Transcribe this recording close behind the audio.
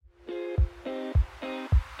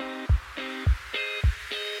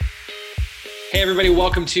Hey, everybody,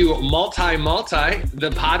 welcome to Multi, the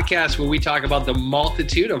podcast where we talk about the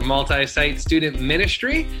multitude of multi-site student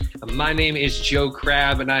ministry. My name is Joe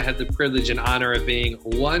Crabb, and I have the privilege and honor of being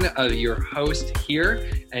one of your hosts here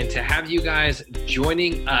and to have you guys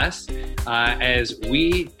joining us as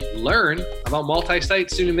we learn about multi-site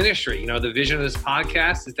student ministry. You know, the vision of this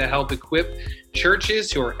podcast is to help equip churches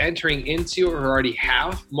who are entering into or who already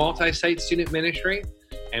have multi-site student ministry,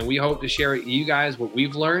 and we hope to share with you guys what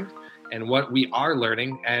we've learned and what we are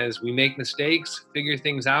learning as we make mistakes, figure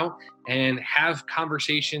things out, and have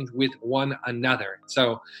conversations with one another.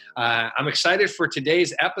 So I'm excited for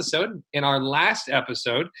today's episode. In our last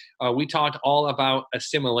episode, we talked all about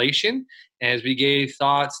assimilation as we gave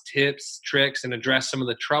thoughts, tips, tricks, and addressed some of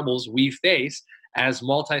the troubles we face as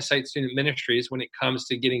multi-site student ministries when it comes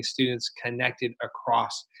to getting students connected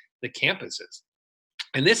across the campuses.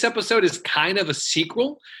 And this episode is kind of a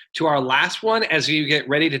sequel to our last one as we get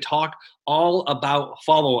ready to talk all about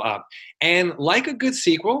follow-up. And like a good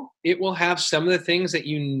sequel, it will have some of the things that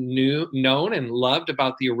you known and loved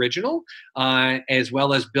about the original, as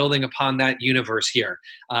well as building upon that universe here.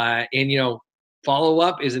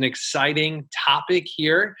 Follow-up is an exciting topic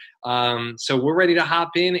here. So we're ready to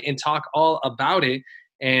hop in and talk all about it.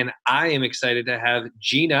 And I am excited to have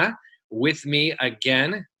Gina with me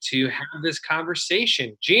again to have this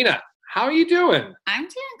conversation. Gina, how are you doing? I'm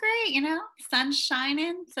doing great, sun's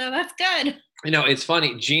shining, so that's good. It's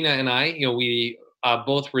funny, Gina and I, we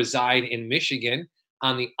both reside in Michigan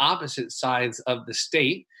on the opposite sides of the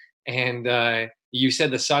state. And you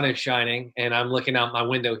said the sun is shining, and I'm looking out my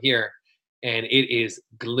window here, and it is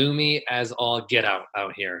gloomy as all get out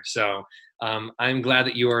here. So I'm glad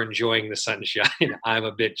that you are enjoying the sunshine. I'm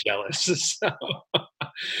a bit jealous.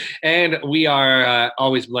 And we are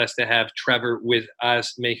always blessed to have Trevor with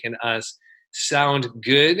us, making us sound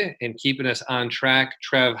good and keeping us on track.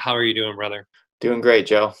 Trev, how are you doing, brother? Doing great,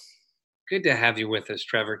 Joe. Good to have you with us,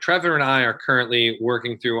 Trevor. Trevor and I are currently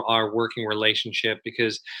working through our working relationship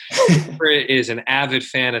because Trevor is an avid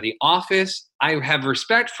fan of The Office. I have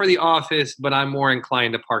respect for The Office, but I'm more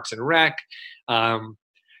inclined to Parks and Rec. But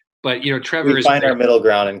Trevor we find our middle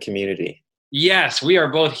ground in Community. Yes, we are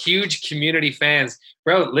both huge Community fans.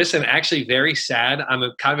 Bro, listen, actually very sad. I'm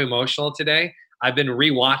kind of emotional today. I've been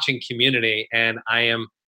rewatching Community, and I am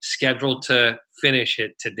scheduled to finish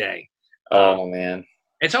it today. Oh, man.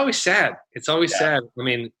 It's always sad. It's always sad. I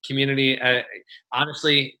mean, Community,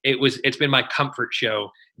 honestly, it's been my comfort show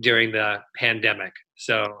during the pandemic.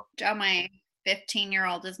 So, Joe, my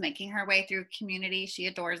 15-year-old is making her way through Community. She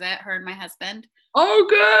adores it, her and my husband. Oh,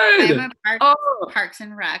 good. I'm a Parks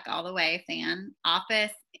and Rec all the way fan.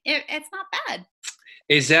 Office, it's not bad.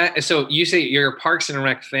 Is that so? You say you're a Parks and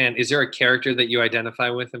Rec fan. Is there a character that you identify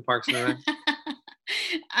with in Parks and Rec?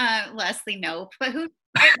 Leslie Knope, but who?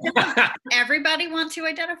 Everybody wants to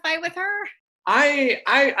identify with her.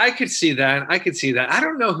 I could see that. I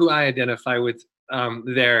don't know who I identify with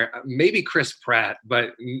there. Maybe Chris Pratt, but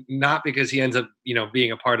not because he ends up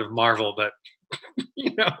being a part of Marvel, but.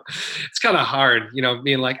 It's kind of hard,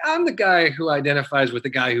 being like, I'm the guy who identifies with the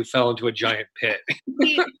guy who fell into a giant pit.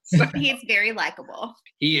 He's very likable.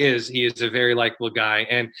 He is a very likable guy.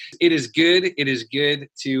 And it is good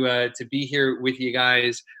to be here with you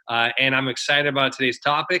guys. And I'm excited about today's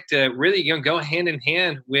topic to really go hand in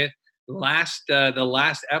hand with the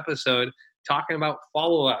last episode talking about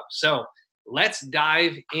follow-up. So let's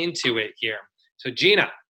dive into it here. So Gina,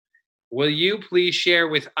 will you please share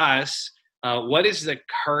with us what is the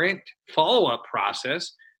current follow-up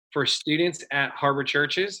process for students at Harbor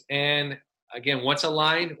Churches? And again, what's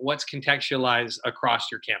aligned, what's contextualized across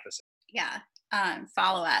your campuses? Yeah,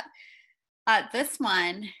 follow-up. This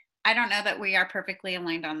one, I don't know that we are perfectly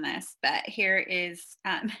aligned on this, but here is,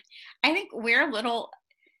 I think we're a little,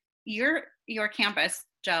 your campus,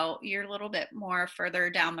 Joe, you're a little bit more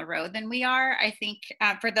further down the road than we are. I think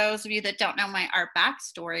for those of you that don't know our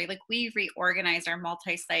backstory, we reorganized our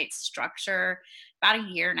multi-site structure about a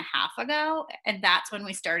year and a half ago, and that's when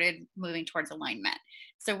we started moving towards alignment.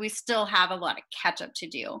 So we still have a lot of catch up to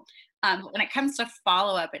do. When it comes to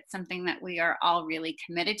follow-up, it's something that we are all really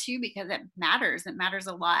committed to because it matters. It matters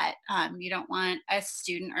a lot. You don't want a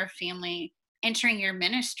student or family entering your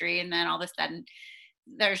ministry and then all of a sudden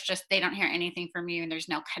they don't hear anything from you and there's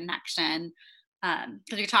no connection.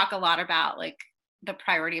 Because we talk a lot about the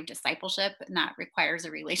priority of discipleship, and that requires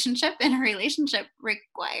a relationship, and a relationship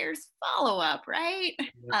requires follow-up, right?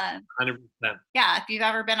 100%. Yeah, if you've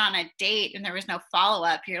ever been on a date and there was no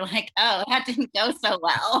follow-up, you're like, oh, that didn't go so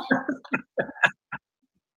well.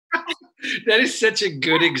 That is such a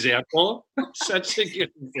good example. Such a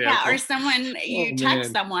good example. Yeah, or someone, you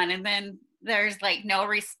text someone and then there's like no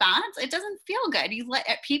response, it doesn't feel good.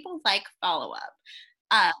 People like follow up.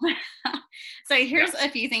 Um, so here's Yes. a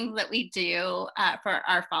few things that we do for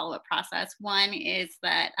our follow-up process. One is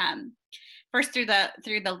that first, through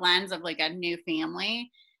the lens of like a new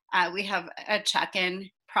family, we have a check-in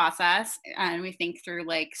process, and we think through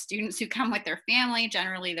like students who come with their family.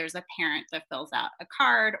 Generally there's a parent that fills out a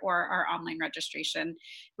card, or our online registration,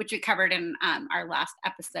 which we covered in our last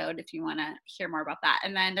episode if you want to hear more about that.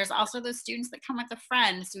 And then there's also those students that come with a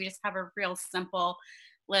friend, so we just have a real simple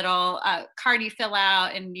little card you fill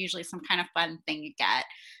out, and usually some kind of fun thing you get.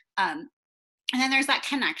 And then there's that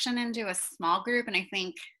connection into a small group. And I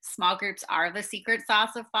think small groups are the secret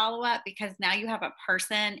sauce of follow up, because now you have a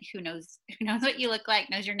person who knows what you look like,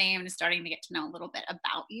 knows your name, and is starting to get to know a little bit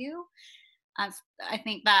about you. I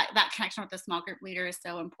think that connection with the small group leader is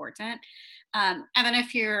so important. And then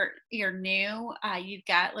if you're new, you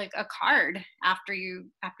get like a card after you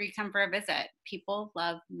come for a visit. People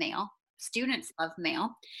love mail. Students love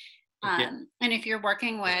mail. Yeah. And if you're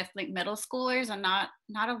working with like middle schoolers, and not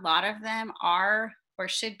a lot of them are or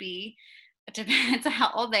should be, it depends on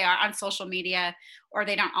how old they are, on social media, or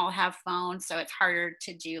they don't all have phones, so it's harder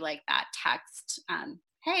to do like that text,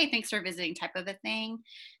 hey, thanks for visiting type of a thing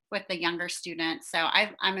with the younger students. So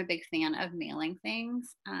I'm a big fan of mailing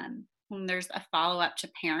things. When there's a follow up to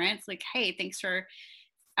parents, like, hey, thanks for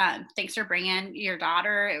bringing your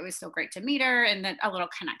daughter. It was so great to meet her, and then a little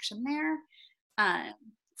connection there.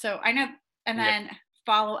 So I know, and Yeah. then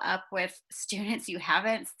follow up with students you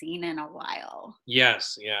haven't seen in a while.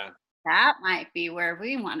 Yes. Yeah. That might be where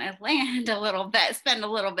we want to land a little bit, spend a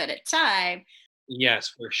little bit of time. Yes,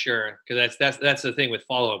 for sure. Because that's the thing with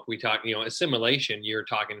follow up. We talk, assimilation. You're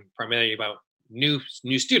talking primarily about new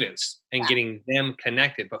students and Yeah. getting them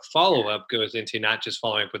connected. But follow up goes into not just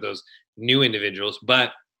following up with those new individuals,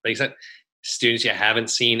 but like I said, students you haven't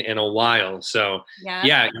seen in a while. So Yeah.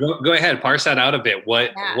 yeah, go ahead, parse that out a bit.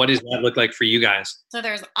 What does that look like for you guys? So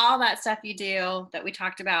there's all that stuff you do that we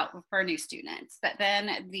talked about for new students. But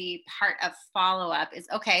then the part of follow up is,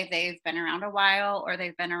 okay, they've been around a while, or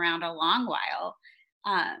they've been around a long while.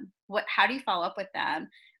 How do you follow up with them?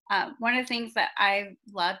 One of the things that I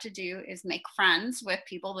love to do is make friends with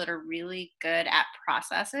people that are really good at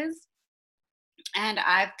processes. And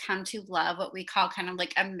I've come to love what we call kind of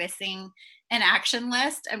like a missing in action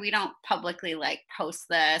list. And we don't publicly like post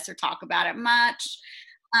this or talk about it much.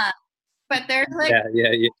 Uh, but there's like,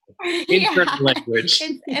 Yeah. Internal language.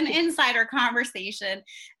 it's an insider conversation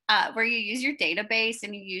where you use your database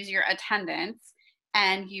and you use your attendance,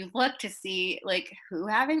 and you look to see like, who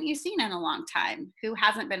haven't you seen in a long time, who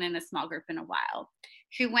hasn't been in a small group in a while,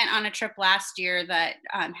 who went on a trip last year that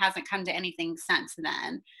hasn't come to anything since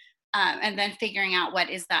then. And then figuring out what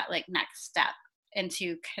is that like next step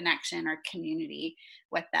into connection or community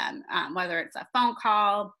with them, whether it's a phone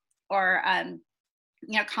call, or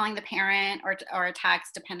calling the parent, or a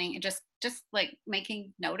text, depending, and just like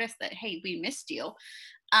making notice that, hey, we missed you.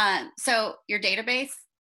 So your database,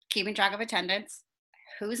 keeping track of attendance,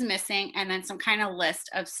 who's missing, and then some kind of list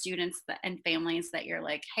of students and families that you're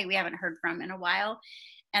like, hey, we haven't heard from in a while.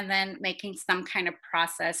 And then making some kind of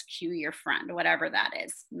process, cue your friend, whatever that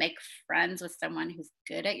is. Make friends with someone who's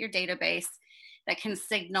good at your database, that can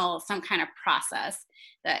signal some kind of process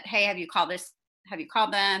that, hey, have you called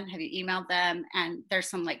them? Have you emailed them? And there's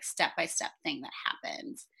some like step-by-step thing that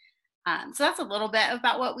happens. So that's a little bit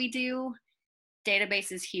about what we do.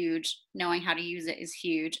 Database is huge. Knowing how to use it is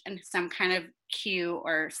huge. And some kind of cue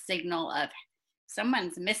or signal of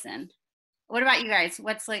someone's missing. What about you guys?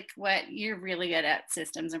 What you're really good at,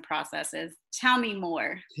 systems and processes? Tell me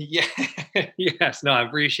more. Yeah. Yes. No, I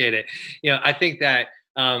appreciate it. I think that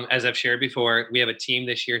as I've shared before, we have a team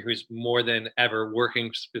this year who's more than ever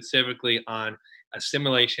working specifically on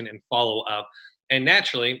assimilation and follow up. And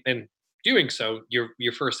naturally, in doing so,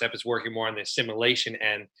 your first step is working more on the assimilation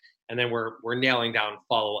end, and then we're nailing down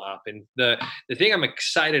follow up. And the thing I'm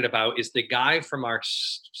excited about is the guy from our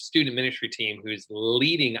student ministry team who's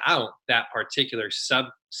leading out that particular sub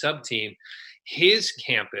team. His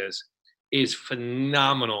campus is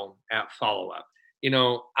phenomenal at follow up.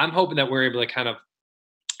 I'm hoping that we're able to kind of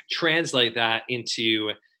translate that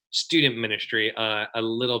into student ministry a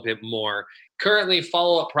little bit more. Currently,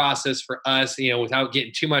 follow up process for us, without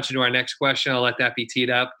getting too much into our next question, I'll let that be teed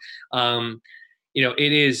up.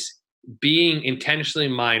 It is being intentionally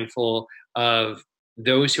mindful of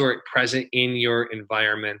those who are present in your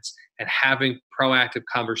environment and having proactive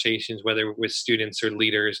conversations, whether with students or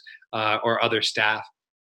leaders or other staff,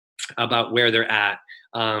 about where they're at.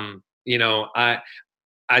 I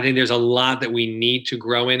think there's a lot that we need to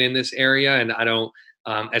grow in this area, and I don't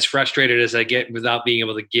as frustrated as I get without being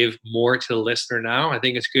able to give more to the listener now, I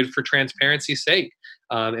think it's good for transparency's sake.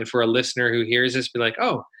 And for a listener who hears this, be like,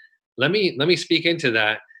 oh, let me speak into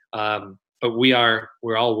that. But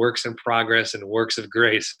we're all works in progress and works of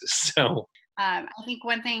grace. So I think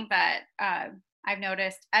one thing that I've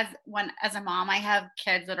noticed as a mom, I have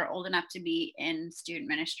kids that are old enough to be in student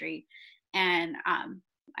ministry, and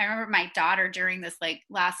I remember my daughter during this like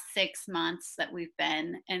last 6 months that we've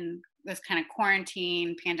been in this kind of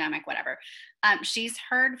quarantine, pandemic, whatever. She's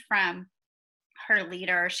heard from her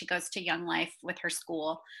leader. She goes to Young Life with her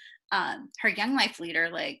school. Her Young Life leader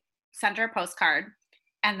like sent her a postcard.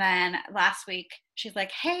 And then last week, she's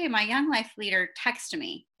like, hey, my Young Life leader texted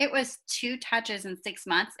me. It was 2 touches in 6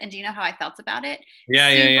 months. And do you know how I felt about it? Yeah.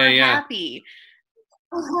 Happy.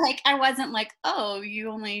 Like, I wasn't like, oh,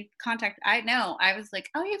 you only I know. I was like,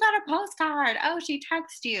 oh, you got a postcard. Oh, she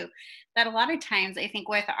texted you. That a lot of times I think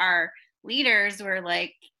with our leaders, we're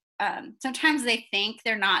like, sometimes they think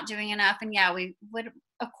they're not doing enough. And yeah, we would,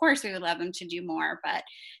 of course, we would love them to do more, but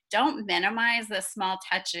don't minimize the small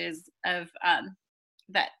touches of,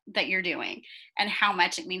 that you're doing and how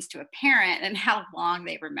much it means to a parent and how long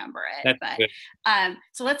they remember it. That's good.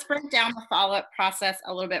 So let's break down the follow-up process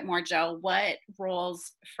a little bit more, Joe. What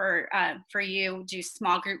roles for you do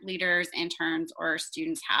small group leaders, interns, or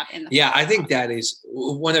students have in the I think that is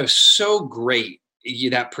one of so great,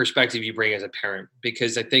 that perspective you bring as a parent,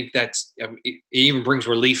 because I think that's it even brings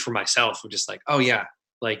relief for myself. I'm just like, oh yeah,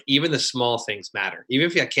 like even the small things matter. Even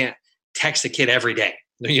if I can't text a kid every day,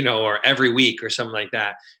 or every week or something like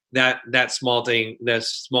that. That small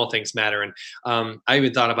things matter. And I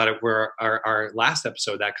even thought about it where our last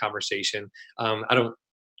episode, that conversation, I don't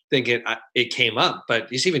think it came up,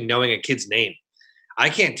 but just even knowing a kid's name,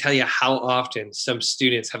 I can't tell you how often some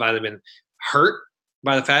students have either been hurt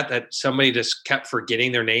by the fact that somebody just kept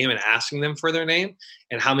forgetting their name and asking them for their name,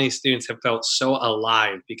 and how many students have felt so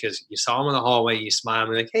alive because you saw them in the hallway, you smile,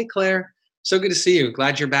 and they're like, hey, Claire, so good to see you.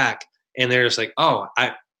 Glad you're back. And they're just like, oh,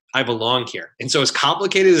 I belong here. And so as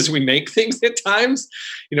complicated as we make things at times,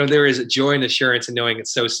 there is a joy and assurance in knowing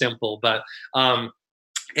it's so simple. But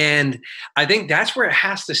and I think that's where it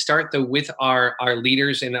has to start, though, with our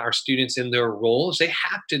leaders and our students in their roles. They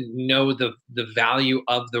have to know the value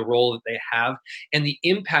of the role that they have and the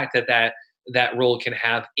impact that role can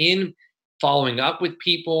have in following up with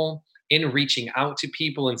people, in reaching out to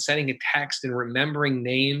people and sending a text and remembering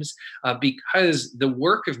names, because the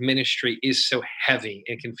work of ministry is so heavy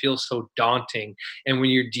and can feel so daunting. And when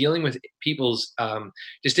you're dealing with people's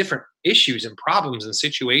just different issues and problems and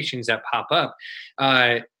situations that pop up,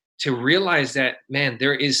 to realize that, man,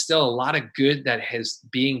 there is still a lot of good that is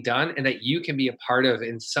being done and that you can be a part of.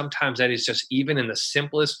 And sometimes that is just even in the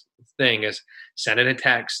simplest thing as sending a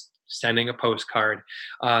text, sending a postcard.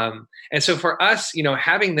 And so for us,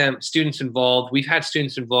 having students involved, we've had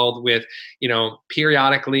students involved with,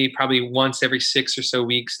 periodically, probably once every 6 or so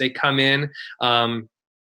weeks, they come in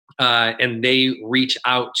and they reach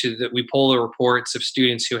out we pull the reports of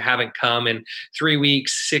students who haven't come in 3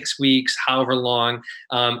 weeks, 6 weeks, however long,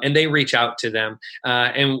 and they reach out to them.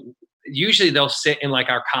 And usually they'll sit in like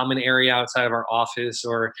our common area outside of our office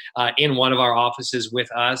or in one of our offices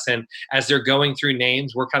with us. And as they're going through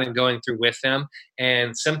names, we're kind of going through with them.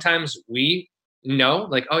 And sometimes we know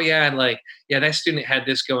like, oh yeah, that student had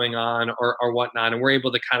this going on or whatnot. And we're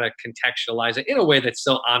able to kind of contextualize it in a way that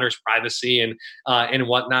still honors privacy and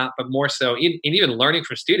whatnot, but more so in even learning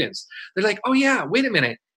from students. They're like, oh yeah, wait a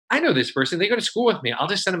minute. I know this person. They go to school with me. I'll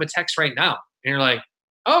just send them a text right now. And you're like,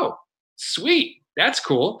 oh, sweet. That's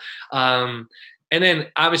cool. And then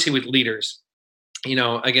obviously with leaders,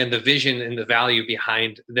 again, the vision and the value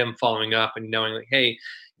behind them following up and knowing like, hey,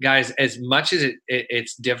 guys, as much as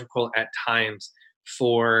it's difficult at times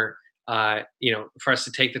for us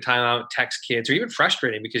to take the time out, text kids, or even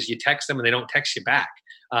frustrating because you text them and they don't text you back.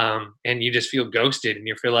 And you just feel ghosted and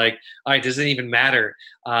you feel like, all right, does it even matter?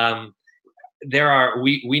 We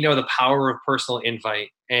know the power of personal invite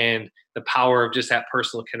and the power of just that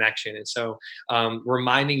personal connection. And so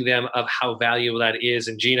reminding them of how valuable that is.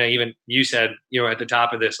 And Gina, even you said, at the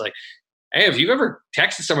top of this, like, hey, if you've ever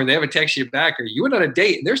texted someone, they haven't texted you back, or you went on a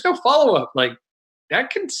date and there's no follow-up, like that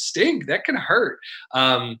can stink, that can hurt.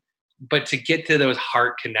 But to get to those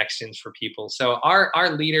heart connections for people. So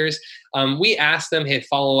our leaders, we ask them, hey,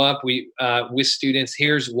 follow up with students.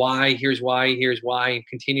 Here's why, and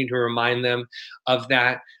continue to remind them of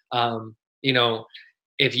that.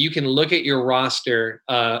 If you can look at your roster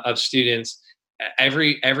of students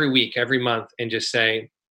every week, every month, and just say,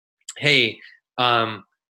 hey,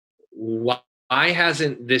 why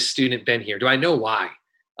hasn't this student been here? Do I know why?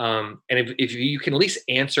 And if you can at least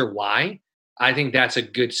answer why, I think that's a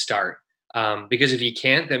good start. Because if you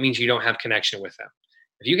can't, that means you don't have connection with them.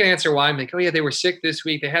 If you can answer why, I'm like, oh yeah, they were sick this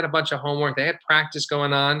week. They had a bunch of homework. They had practice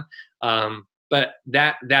going on. But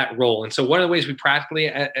that role. And so one of the ways we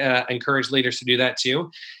practically encourage leaders to do that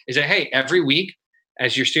too is that, hey, every week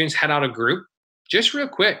as your students head out of group, just real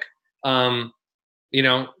quick, you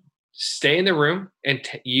know, stay in the room and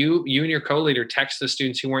you and your co-leader text the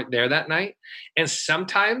students who weren't there that night. And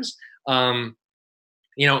sometimes,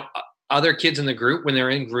 you know, other kids in the group, when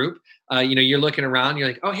they're in group, you know, you're looking around, you're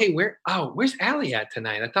like, oh, hey, where's Allie at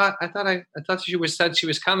tonight? I thought she said she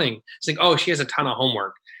was coming. It's like, oh, she has a ton of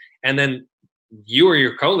homework. And then you or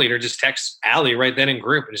your co-leader just text Allie right then in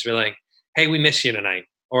group and just be like, hey, we miss you tonight.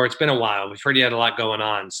 Or it's been a while. We've heard you had a lot going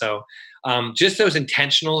on. So just those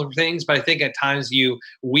intentional things. But I think at times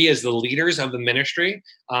we as the leaders of the ministry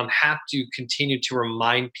have to continue to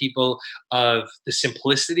remind people of the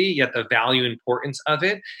simplicity, yet the value and importance of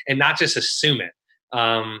it, and not just assume it.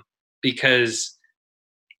 Because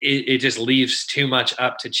it just leaves too much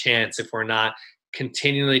up to chance if we're not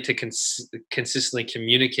continually to consistently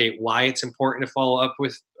communicate why it's important to follow up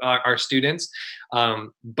with our students,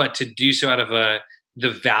 but to do so out of the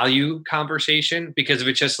value conversation. Because if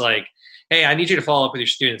it's just like, hey, I need you to follow up with your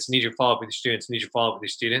students, I need you to follow up with your students, I need you to follow up with your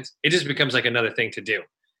students, it just becomes like another thing to do.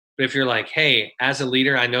 But if you're like, hey, as a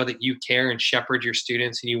leader, I know that you care and shepherd your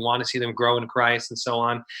students and you want to see them grow in Christ and so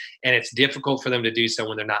on, and it's difficult for them to do so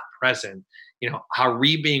when they're not present. You know, how are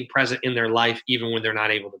we being present in their life even when they're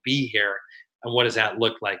not able to be here? And what does that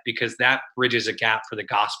look like? Because that bridges a gap for the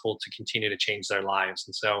gospel to continue to change their lives.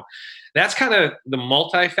 And so that's kind of the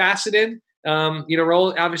multifaceted, you know,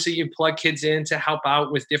 role. Obviously, you plug kids in to help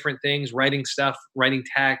out with different things, writing stuff, writing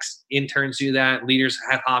text. Interns do that. Leaders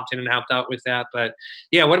have hopped in and helped out with that. But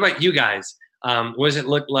yeah, what about you guys? What does it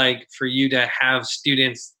look like for you to have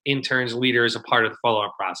students, interns, leaders a part of the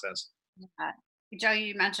follow-up process? Yeah. Joe,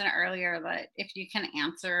 you mentioned earlier that if you can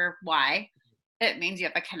answer why, it means you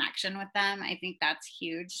have a connection with them. I think that's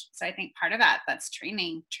huge. So I think part of that's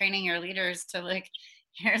training your leaders to like,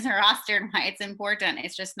 here's a roster and why it's important.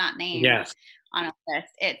 It's just not names on a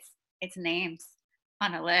list. It's names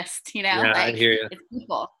on a list, you know, yeah, I hear you. It's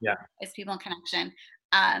people. Yeah. It's people in connection.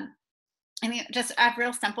 I mean, just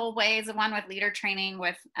real simple ways. One with leader training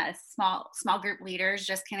with small group leaders,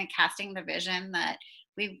 just kind of casting the vision that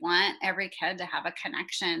we want every kid to have a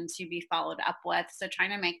connection to be followed up with. So trying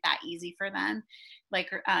to make that easy for them,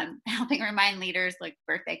 like helping remind leaders like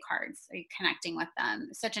birthday cards, are you connecting with them?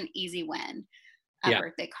 Such an easy win,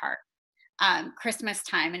 birthday card. Christmas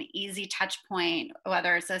time, an easy touch point,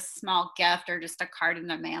 whether it's a small gift or just a card in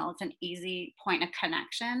the mail, it's an easy point of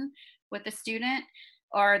connection with the student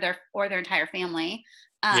or their entire family.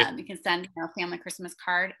 You can send a family Christmas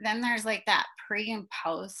card. Then there's like that pre and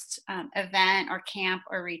post event or camp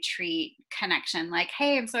or retreat connection. Like,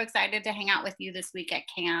 hey, I'm so excited to hang out with you this week at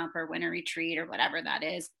camp or winter retreat or whatever that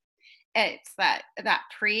is. It's that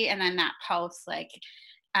pre and then that post, like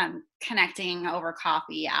connecting over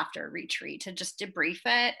coffee after retreat to just debrief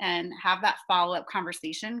it and have that follow-up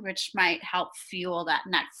conversation, which might help fuel that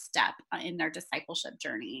next step in their discipleship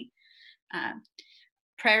journey.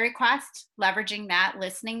 Prayer request, leveraging that,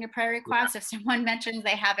 listening to prayer requests. If someone mentions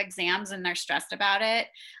they have exams and they're stressed about it,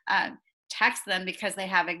 text them because they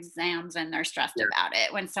have exams and they're stressed about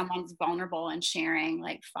it. When someone's vulnerable and sharing,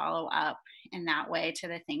 like follow up in that way to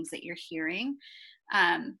the things that you're hearing.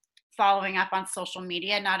 Following up on social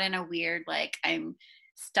media, not in a weird, like I'm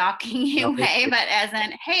stalking you way, but as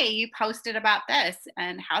in, hey, you posted about this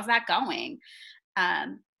and how's that going?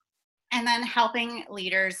 And then helping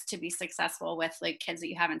leaders to be successful with like kids that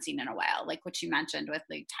you haven't seen in a while, like what you mentioned with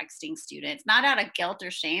like texting students, not out of guilt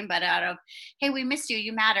or shame, but out of, hey, we missed you,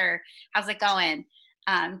 you matter, how's it going?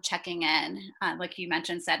 Checking in, like you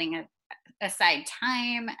mentioned, setting aside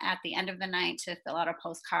time at the end of the night to fill out a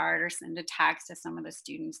postcard or send a text to some of the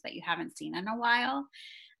students that you haven't seen in a while.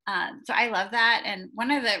 So I love that. And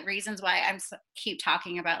one of the reasons why I keep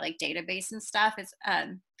talking about like database and stuff is,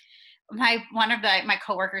 my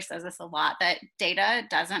coworker says this a lot, that data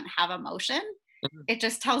doesn't have emotion. It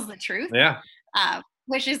just tells the truth. Yeah.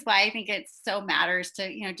 Which is why I think it so matters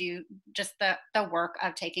to, do just the work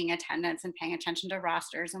of taking attendance and paying attention to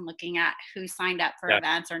rosters and looking at who signed up for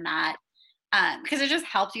events or not. Because it just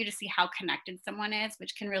helps you to see how connected someone is,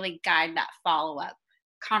 which can really guide that follow-up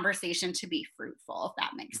conversation to be fruitful, if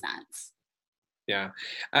that makes sense. Yeah.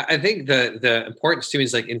 I think the importance too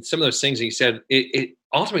is like in some of those things that you said, it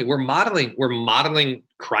ultimately we're modeling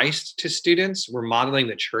Christ to students, we're modeling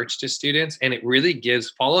the church to students, and it really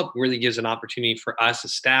gives follow-up really gives an opportunity for us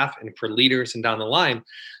as staff and for leaders and down the line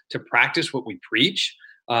to practice what we preach,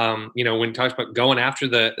 When it talks about going after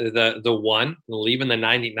the one, leaving the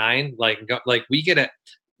 99, like we get to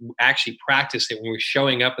actually practice it when we're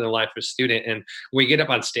showing up in the life of a student, and we get up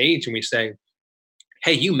on stage and we say,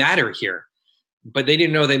 hey, you matter here. But they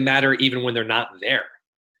didn't know they matter even when they're not there.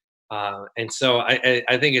 And so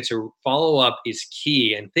I think it's a follow-up is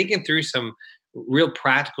key, and thinking through some real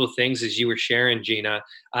practical things as you were sharing, Gina,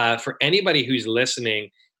 for anybody who's listening,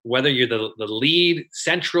 whether you're the lead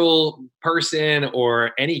central person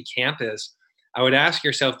or any campus, I would ask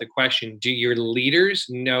yourself the question, do your leaders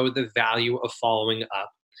know the value of following up?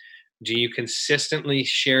 Do you consistently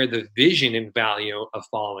share the vision and value of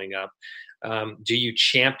following up? Do you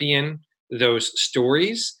champion those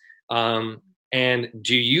stories? And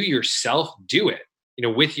do you yourself do it,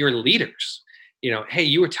 with your leaders? Hey,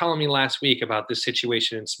 you were telling me last week about this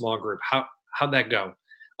situation in small group. How'd that go?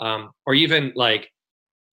 Or even like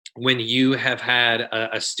when you have had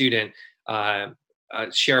a student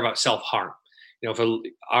share about self-harm. If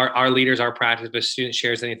our leaders, our practice, if a student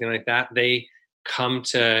shares anything like that, they come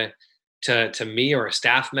to me or a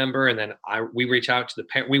staff member, and then we reach out to the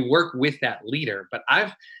parent. We work with that leader, but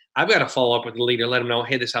I've got to follow up with the leader, let them know,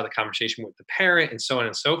 hey, this is how the conversation with the parent, and so on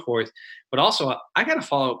and so forth. But also, I got to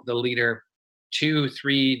follow up with the leader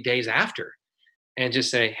 2-3 days after, and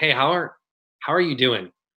just say, hey, how are you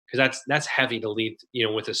doing? Because that's heavy to lead,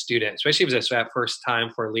 with a student, especially if it's that first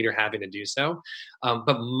time for a leader having to do so.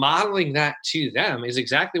 But modeling that to them is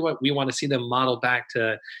exactly what we want to see them model back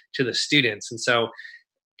to the students. And so,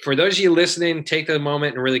 for those of you listening, take the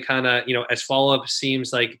moment and really kind of, as follow-up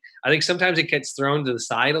seems like, I think sometimes it gets thrown to the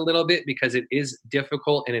side a little bit because it is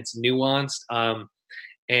difficult and it's nuanced.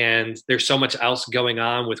 And there's so much else going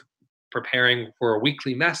on with preparing for a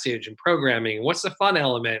weekly message and programming. What's the fun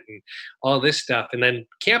element and all this stuff? And then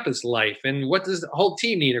campus life and what does the whole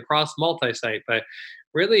team need across multi-site? But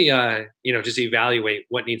really, just evaluate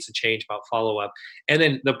what needs to change about follow-up. And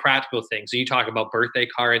then the practical things. So you talk about birthday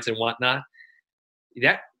cards and whatnot.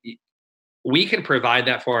 That we can provide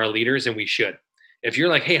that for our leaders, and we should. If you're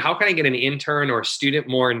like, hey, how can I get an intern or a student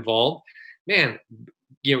more involved? Man,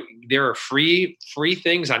 there are free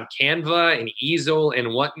things on Canva and Easel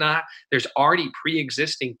and whatnot. There's already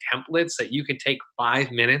pre-existing templates that you can take 5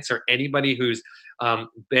 minutes, or anybody who's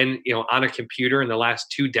been on a computer in the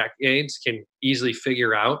last 2 decades can easily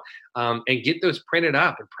figure out, and get those printed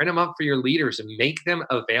up and print them up for your leaders and make them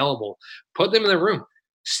available. Put them in the room,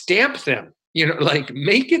 stamp them.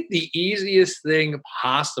 Make it the easiest thing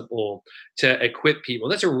possible to equip people.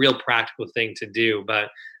 That's a real practical thing to do. But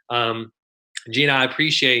Gina, I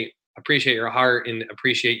appreciate your heart and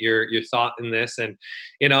appreciate your thought in this. And,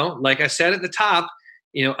 like I said at the top,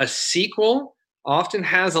 a sequel often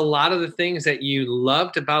has a lot of the things that you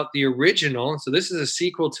loved about the original. So this is a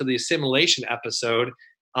sequel to the assimilation episode.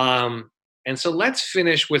 And so let's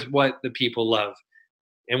finish with what the people love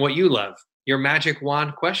and what you love, your magic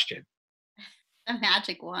wand question. A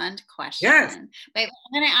magic wand question. Yes. Wait,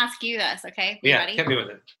 I'm going to ask you this, okay? Yeah, ready? hit me with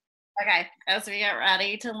it. Okay, as we get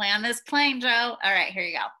ready to land this plane, Joe. All right, here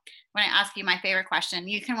you go. I'm going to ask you my favorite question.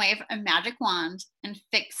 You can wave a magic wand and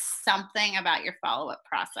fix something about your follow-up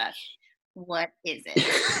process. What is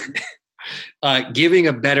it? Giving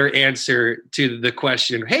a better answer to the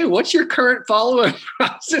question, hey, what's your current follow-up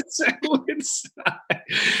process?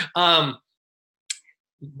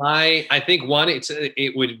 I think one,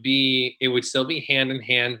 it would still be hand in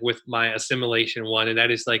hand with my assimilation one, and that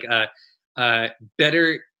is like a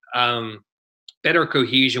better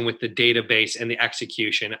cohesion with the database and the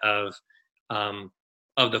execution of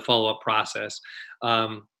the follow-up process.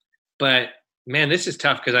 But man, this is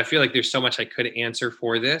tough because I feel like there's so much I could answer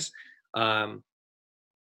for this. But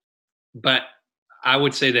I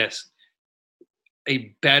would say this: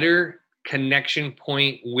 a better connection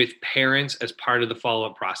point with parents as part of the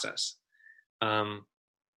follow-up process.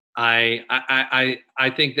 I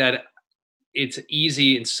think that it's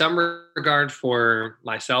easy in some regard for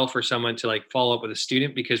myself or someone to like follow up with a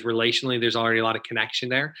student because relationally there's already a lot of connection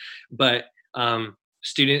there. But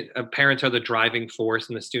parents are the driving force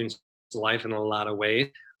in the student's life in a lot of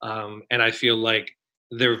ways. And I feel like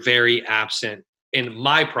they're very absent in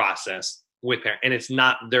my process with parents. And it's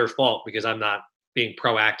not their fault because I'm not being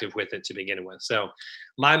proactive with it to begin with. So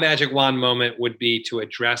my magic wand moment would be to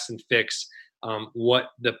address and fix what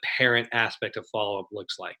the parent aspect of follow-up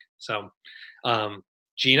looks like. So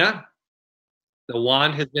Gina, the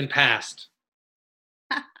wand has been passed.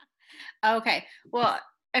 Okay. Well,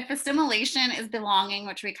 if assimilation is belonging,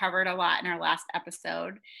 which we covered a lot in our last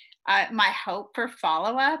episode, my hope for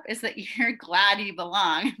follow-up is that you're glad you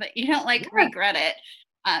belong, that you don't regret it.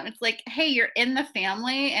 It's like, hey, you're in the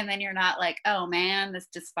family, and then you're not like, oh man, this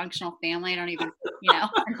dysfunctional family. I don't even,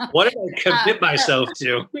 What did I commit myself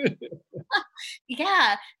to?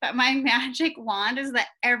 Yeah, but my magic wand is that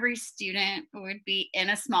every student would be in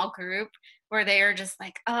a small group where they are just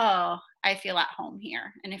like, oh, I feel at home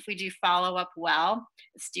here. And if we do follow up well,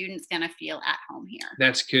 the student's going to feel at home here.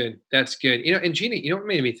 That's good. That's good. And Gina, what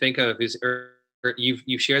made me think of is,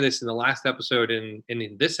 you've shared this in the last episode and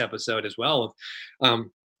in this episode as well.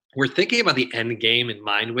 We're thinking about the end game in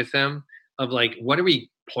mind with them, of like, what are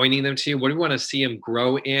we pointing them to? What do we want to see them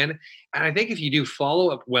grow in? And I think if you do follow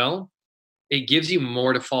up well, it gives you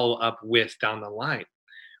more to follow up with down the line,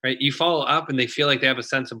 right? You follow up and they feel like they have a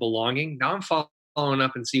sense of belonging. Now I'm following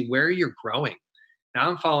up and see where you're growing. Now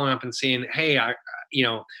I'm following up and seeing, hey,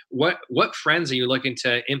 what friends are you looking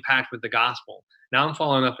to impact with the gospel? Now I'm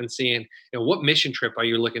following up and seeing, what mission trip are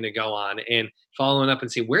you looking to go on, and following up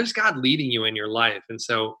and see, where's God leading you in your life? And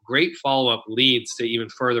so great follow-up leads to even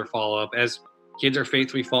further follow-up as kids are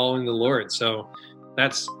faithfully following the Lord. So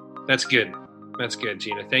that's good. That's good,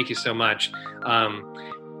 Gina. Thank you so much.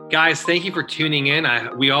 Guys, thank you for tuning in.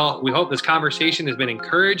 We hope this conversation has been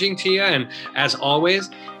encouraging to you. And as always,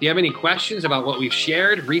 if you have any questions about what we've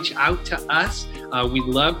shared, reach out to us. We'd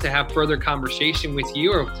love to have further conversation with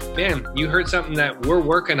you. Or, man, you heard something that we're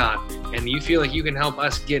working on and you feel like you can help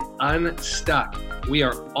us get unstuck. We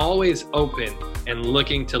are always open and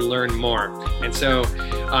looking to learn more. And so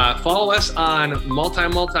follow us on Multi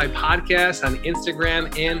Podcast on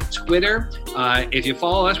Instagram and Twitter. If you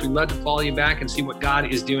follow us, we'd love to follow you back and see what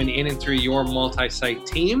God is doing in and through your multi-site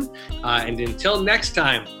team. And until next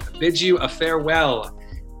time, I bid you a farewell.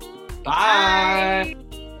 Bye.